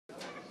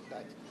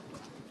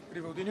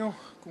Ривалдиньо,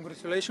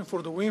 congratulations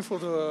for the win, for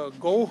the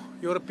goal.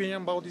 Your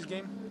opinion about this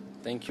game?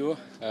 Thank you.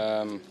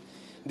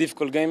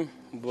 Difficult game,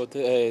 but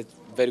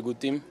very good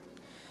team.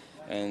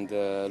 And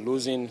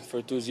losing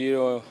for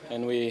 2-0,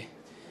 and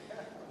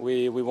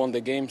we won the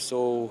game.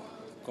 So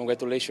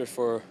congratulations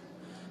for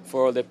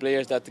all the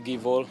players that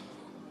give all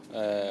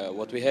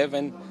what we have,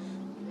 and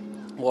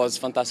was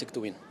fantastic to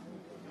win.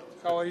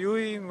 How are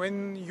you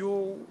when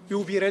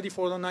you'll be ready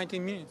for the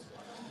 19 minutes?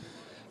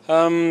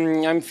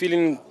 I'm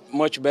feeling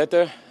much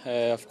better.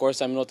 Of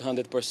course, I'm not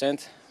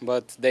 100%,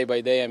 but day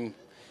by day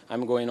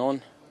I'm going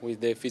on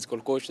with the physical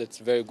coach. That's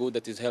very good.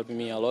 That is helping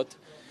me a lot,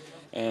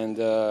 and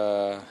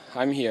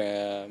I'm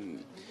here.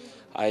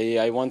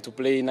 I want to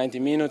play 90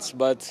 minutes,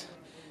 but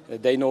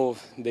they know,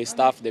 the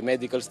staff, the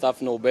medical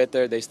staff know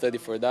better. They study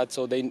for that,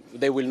 so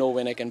they will know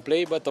when I can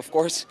play. But of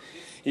course,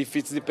 if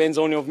it depends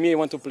only on me, I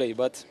want to play.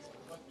 But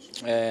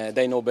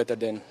they know better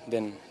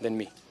than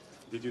me.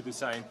 Did you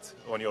decide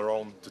on your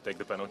own to take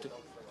the penalty?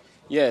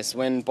 Yes,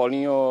 when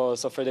Paulinho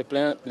suffered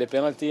the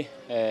penalty,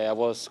 I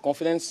was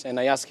confident, and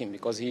I asked him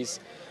because he's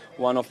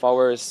one of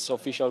our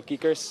official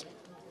kickers.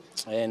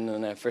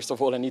 And first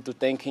of all, I need to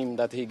thank him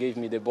that he gave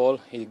me the ball,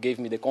 he gave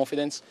me the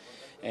confidence.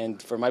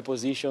 And for my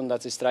position,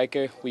 that's a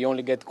striker, we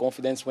only get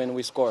confidence when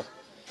we score.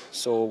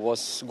 So it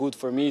was good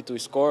for me to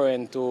score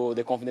and to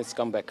the confidence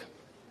come back.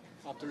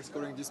 After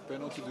scoring this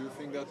penalty, do you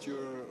think that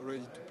you're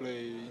ready to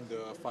play in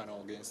the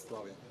final against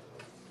Slavia?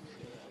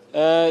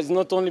 It's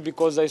not only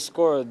because I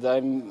scored.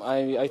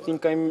 I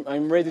think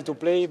I'm ready to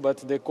play, but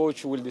the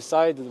coach will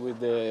decide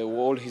with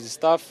all his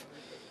staff.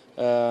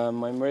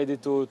 I'm ready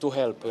to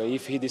help.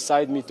 If he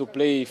decides me to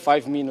play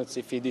 5 minutes,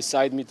 if he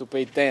decides me to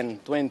play 10,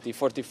 20,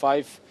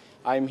 45,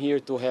 I'm here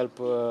to help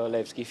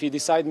Levski. If he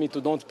decides me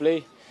to don't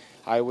play,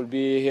 I will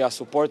be a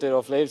supporter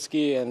of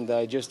Levski, and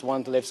I just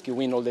want Levski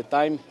win all the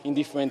time,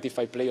 indifferent if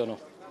I play or not.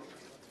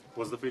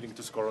 Was the feeling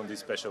to score on this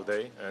special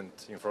day and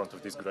in front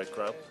of this great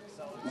crowd?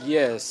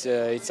 Yes,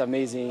 it's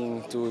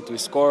amazing to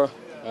score.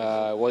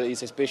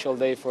 It's a special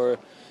day for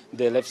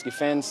the Levski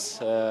fans.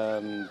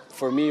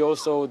 For me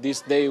also,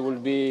 this day will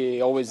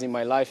be always in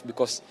my life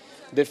because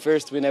the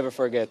first we never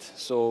forget.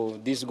 So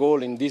this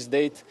goal in this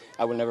date,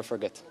 I will never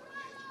forget.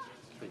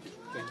 Thank you.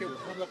 Thank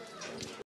you.